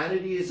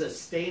 humanity is a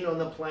stain on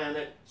the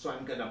planet, so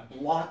I'm going to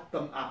blot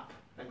them up.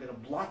 I'm going to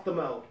blot them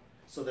out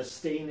so the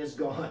stain is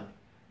gone.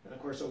 And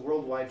of course, a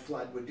worldwide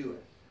flood would do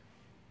it.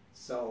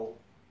 So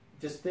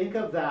just think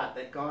of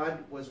that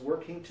God was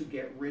working to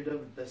get rid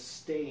of the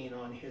stain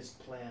on his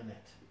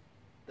planet,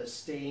 the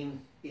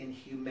stain in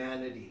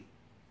humanity,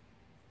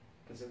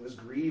 because it was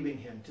grieving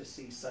him to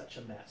see such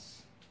a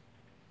mess.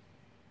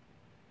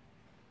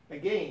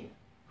 Again,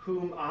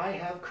 whom I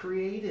have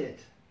created.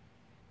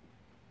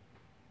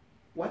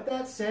 What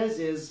that says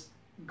is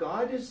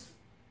God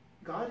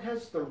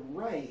has the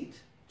right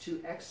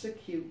to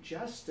execute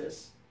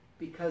justice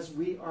because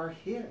we are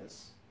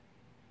his.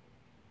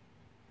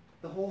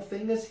 The whole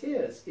thing is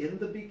his. In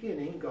the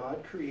beginning,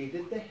 God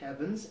created the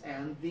heavens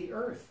and the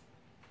earth.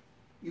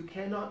 You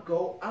cannot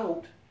go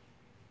out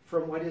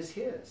from what is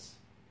his.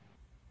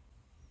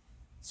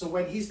 So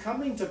when he's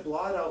coming to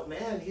blot out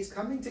man, he's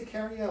coming to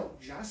carry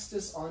out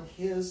justice on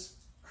his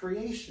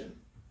creation.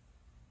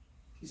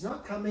 He's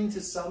not coming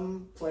to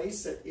some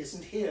place that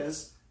isn't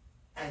his,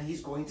 and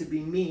he's going to be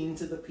mean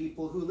to the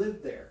people who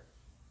live there.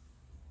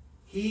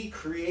 He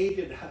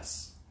created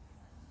us,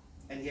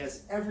 and he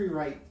has every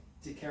right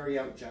to carry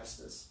out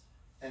justice.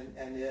 And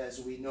as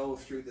we know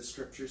through the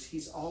scriptures,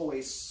 he's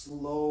always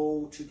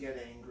slow to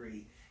get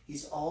angry.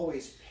 He's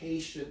always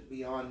patient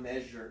beyond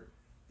measure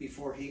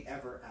before he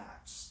ever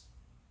acts.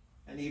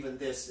 And even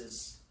this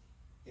is,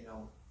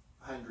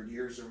 100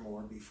 years or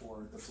more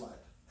before the flood.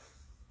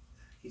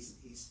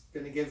 He's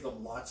going to give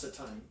them lots of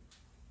time.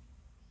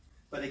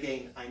 But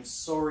again, I'm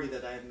sorry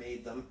that I've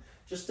made them.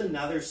 Just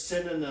another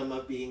synonym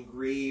of being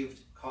grieved,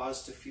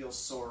 cause to feel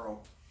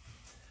sorrow.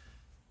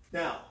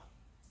 Now,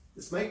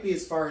 this might be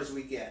as far as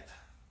we get.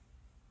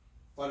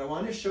 But I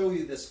want to show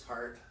you this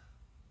part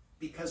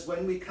because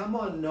when we come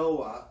on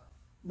Noah,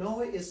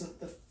 Noah isn't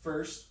the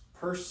first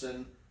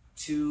person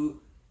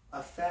to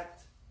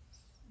affect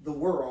the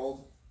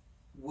world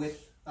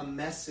with a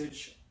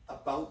message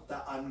about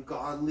the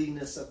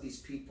ungodliness of these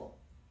people.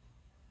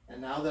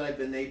 And now that I've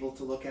been able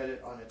to look at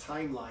it on a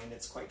timeline,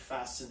 it's quite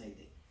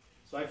fascinating.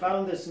 So I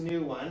found this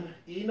new one.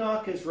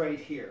 Enoch is right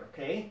here,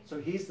 okay? So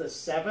he's the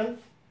 7th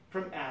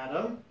from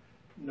Adam.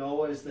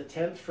 Noah is the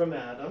 10th from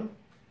Adam.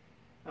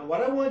 And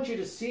what I want you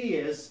to see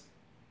is,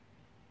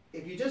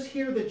 if you just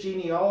hear the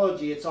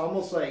genealogy, it's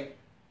almost like,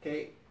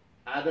 okay,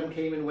 Adam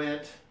came and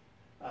went,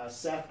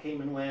 Seth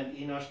came and went,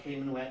 Enosh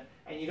came and went,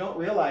 and you don't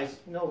realize,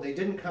 no, they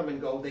didn't come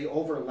and go, they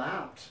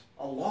overlapped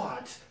a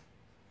lot.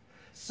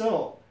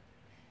 So,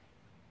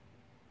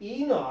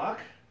 Enoch,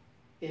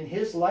 in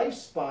his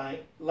lifetime,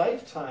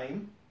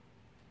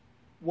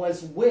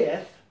 was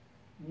with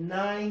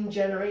 9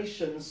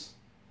 generations,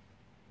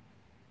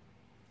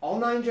 all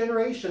 9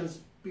 generations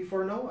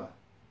before Noah.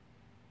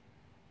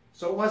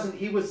 So it wasn't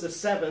he was the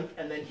 7th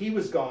and then he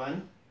was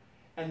gone,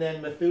 and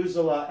then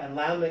Methuselah and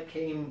Lamech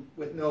came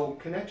with no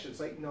connections.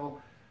 Like,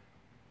 no,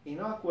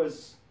 Enoch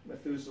was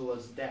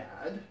Methuselah's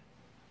dad.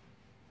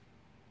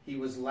 He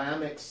was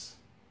Lamech's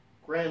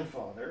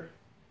grandfather,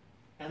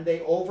 and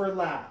they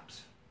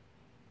overlapped.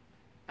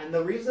 And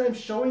the reason I'm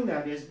showing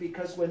that is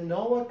because when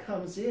Noah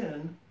comes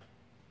in,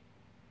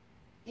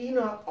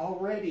 Enoch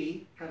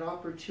already had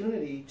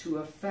opportunity to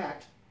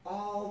affect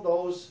all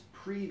those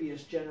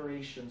previous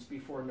generations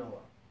before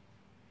Noah.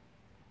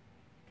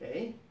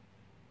 Okay?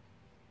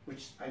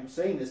 Which I'm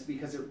saying this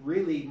because it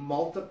really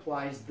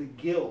multiplies the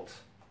guilt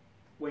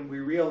when we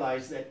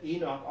realize that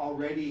Enoch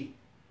already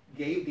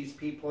gave these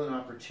people an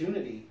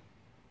opportunity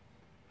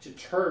to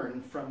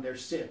turn from their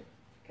sin.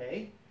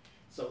 Okay?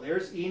 So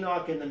there's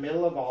Enoch in the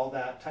middle of all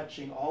that,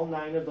 touching all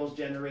 9 of those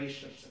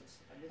generations.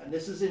 And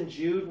this is in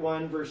Jude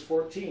 1, verse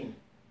 14.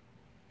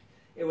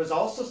 It was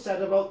also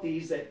said about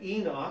these that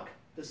Enoch,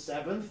 the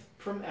 7th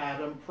from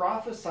Adam,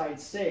 prophesied,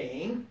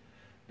 saying,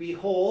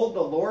 Behold,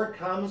 the Lord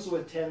comes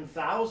with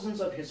 10,000s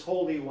of his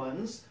holy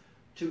ones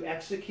to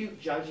execute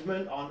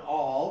judgment on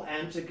all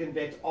and to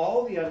convict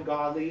all the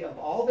ungodly of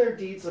all their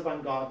deeds of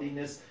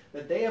ungodliness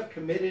that they have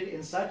committed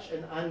in such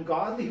an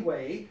ungodly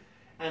way,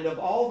 and of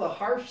all the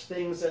harsh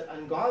things that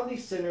ungodly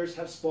sinners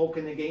have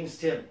spoken against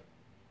him.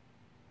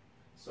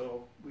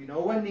 So we know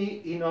when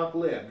Enoch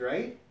lived,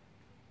 right?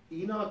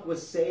 Enoch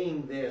was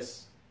saying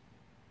this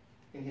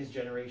in his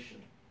generation.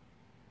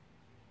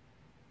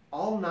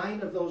 All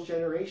 9 of those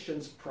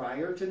generations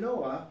prior to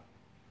Noah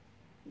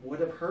would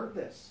have heard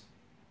this,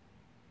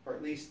 or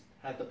at least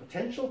had the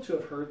potential to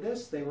have heard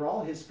this. They were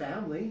all his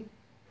family,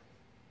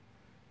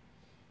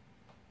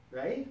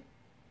 right?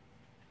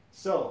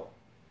 So,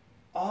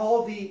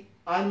 all the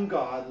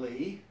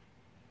ungodly,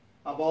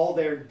 of all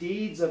their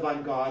deeds of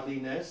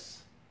ungodliness,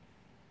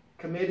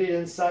 committed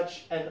in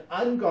such an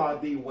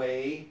ungodly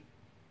way,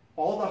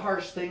 all the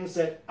harsh things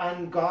that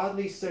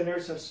ungodly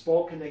sinners have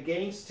spoken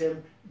against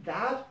him,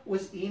 that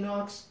was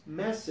Enoch's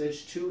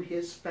message to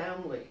his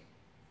family.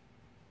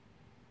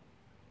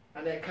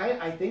 And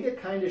I think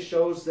it kind of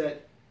shows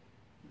that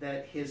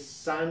his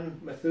son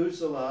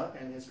Methuselah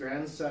and his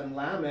grandson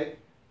Lamech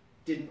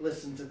didn't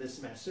listen to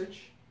this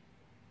message,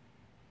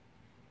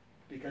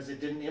 because it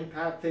didn't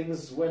impact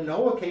things when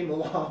Noah came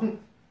along.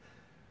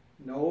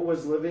 Noah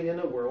was living in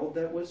a world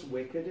that was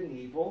wicked and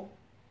evil.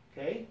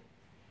 Okay?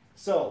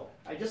 So,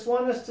 I just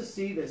want us to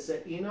see this,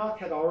 that Enoch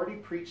had already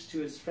preached to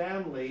his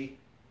family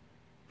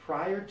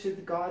prior to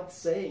God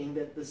saying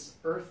that this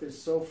earth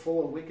is so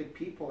full of wicked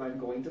people, I'm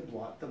going to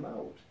blot them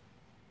out.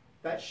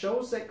 That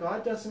shows that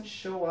God doesn't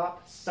show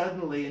up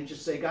suddenly and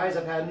just say, guys,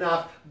 I've had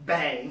enough,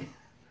 bang.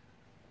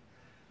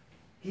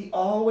 He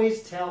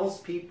always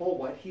tells people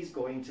what he's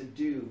going to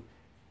do.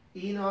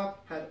 Enoch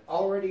had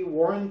already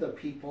warned the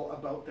people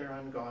about their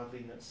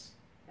ungodliness,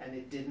 and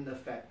it didn't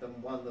affect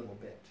them one little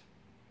bit.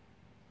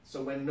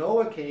 So when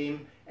Noah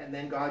came, and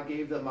then God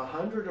gave them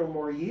 100 or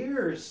more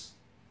years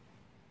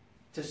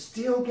to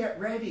still get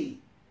ready,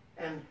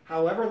 and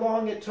however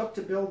long it took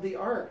to build the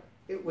ark,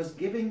 it was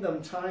giving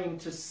them time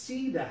to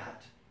see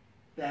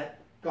that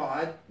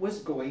God was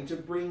going to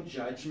bring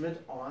judgment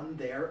on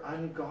their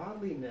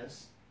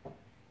ungodliness.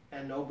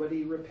 And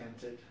nobody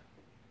repented,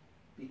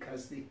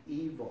 because the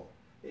evil,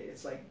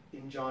 it's like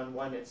in John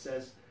 1 it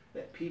says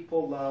that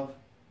people love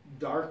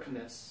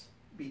darkness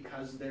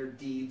because their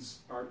deeds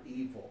are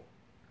evil.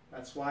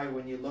 That's why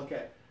when you look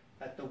at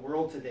the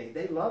world today,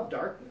 they love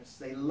darkness.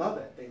 They love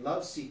it. They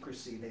love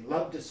secrecy. They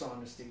love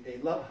dishonesty. They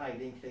love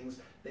hiding things.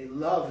 They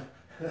love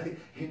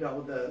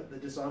the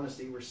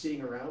dishonesty we're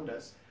seeing around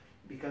us,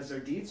 because their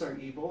deeds are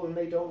evil and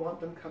they don't want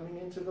them coming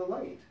into the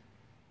light.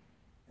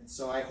 And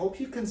so I hope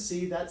you can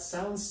see that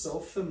sounds so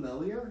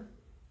familiar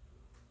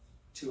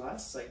to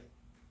us. Like,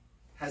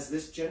 has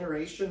this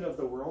generation of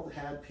the world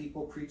had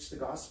people preach the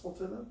gospel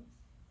to them?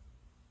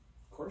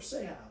 Of course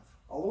they have,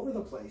 all over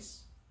the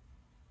place.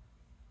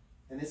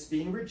 And it's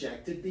being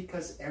rejected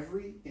because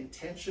every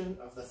intention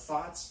of the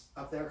thoughts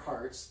of their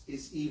hearts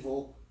is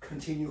evil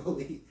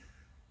continually.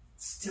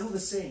 Still the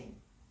same.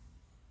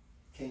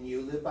 Can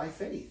you live by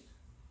faith?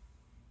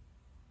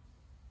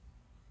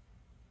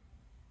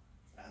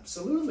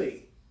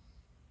 Absolutely.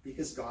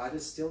 Because God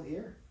is still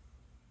here.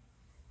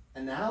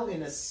 And now,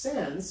 in a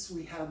sense,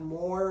 we have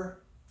more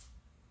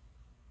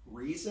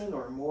reason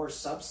or more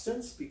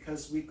substance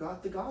because we've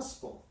got the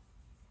gospel.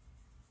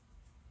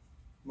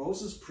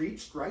 Moses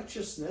preached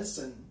righteousness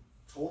and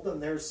told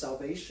them there's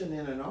salvation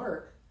in an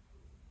ark.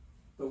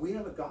 But we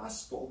have a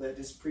gospel that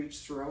is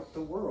preached throughout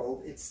the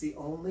world. It's the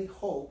only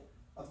hope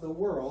of the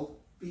world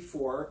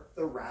before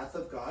the wrath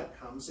of God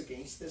comes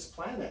against this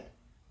planet.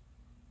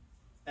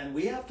 And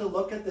we have to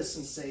look at this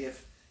and say,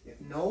 if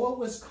Noah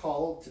was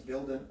called to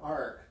build an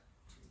ark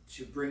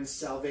to bring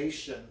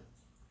salvation,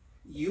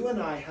 you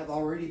and I have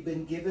already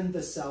been given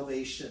the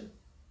salvation.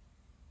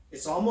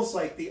 It's almost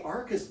like the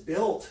ark is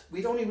built.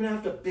 We don't even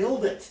have to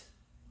build it.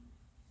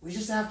 We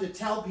just have to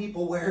tell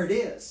people where it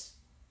is.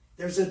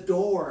 There's a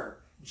door.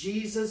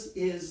 Jesus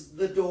is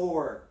the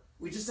door.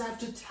 We just have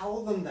to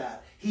tell them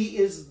that. He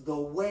is the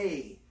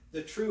way,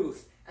 the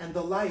truth, and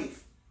the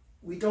life.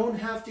 We don't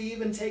have to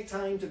even take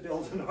time to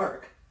build an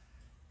ark.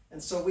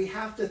 And so we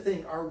have to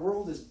think our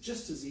world is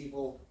just as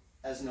evil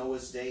as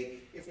Noah's day.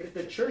 If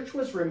the church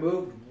was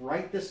removed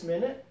right this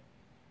minute,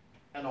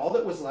 and all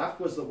that was left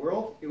was the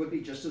world, it would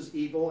be just as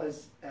evil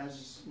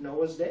as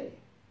Noah's day.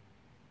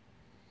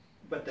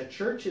 But the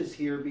church is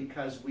here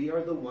because we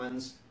are the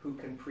ones who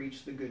can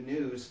preach the good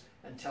news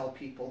and tell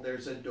people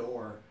there's a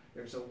door,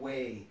 there's a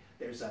way,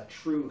 there's a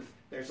truth,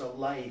 there's a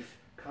life.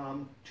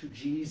 Come to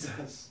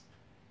Jesus.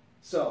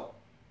 So,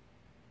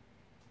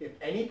 if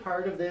any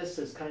part of this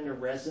is kind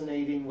of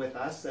resonating with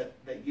us, that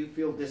you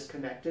feel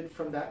disconnected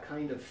from that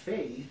kind of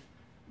faith,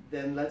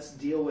 then let's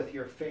deal with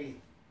your faith.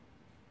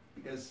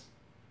 Because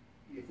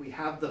if we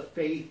have the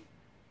faith,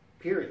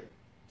 period,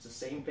 it's the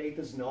same faith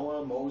as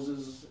Noah,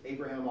 Moses,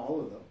 Abraham, all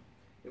of them.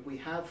 If we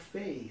have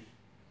faith,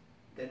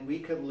 then we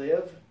can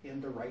live in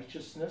the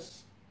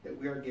righteousness that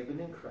we are given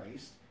in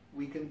Christ.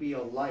 We can be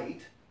a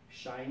light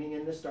shining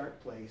in this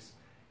dark place,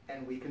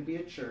 and we can be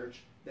a church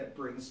that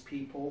brings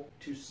people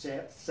to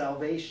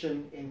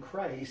salvation in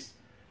Christ,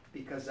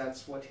 because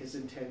that's what his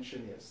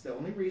intention is. The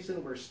only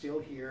reason we're still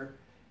here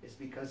is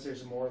because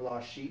there's more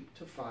lost sheep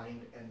to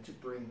find and to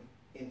bring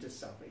into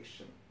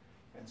salvation.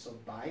 And so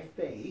by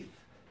faith,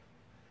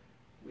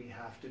 we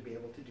have to be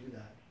able to do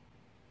that.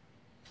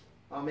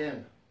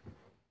 Amen.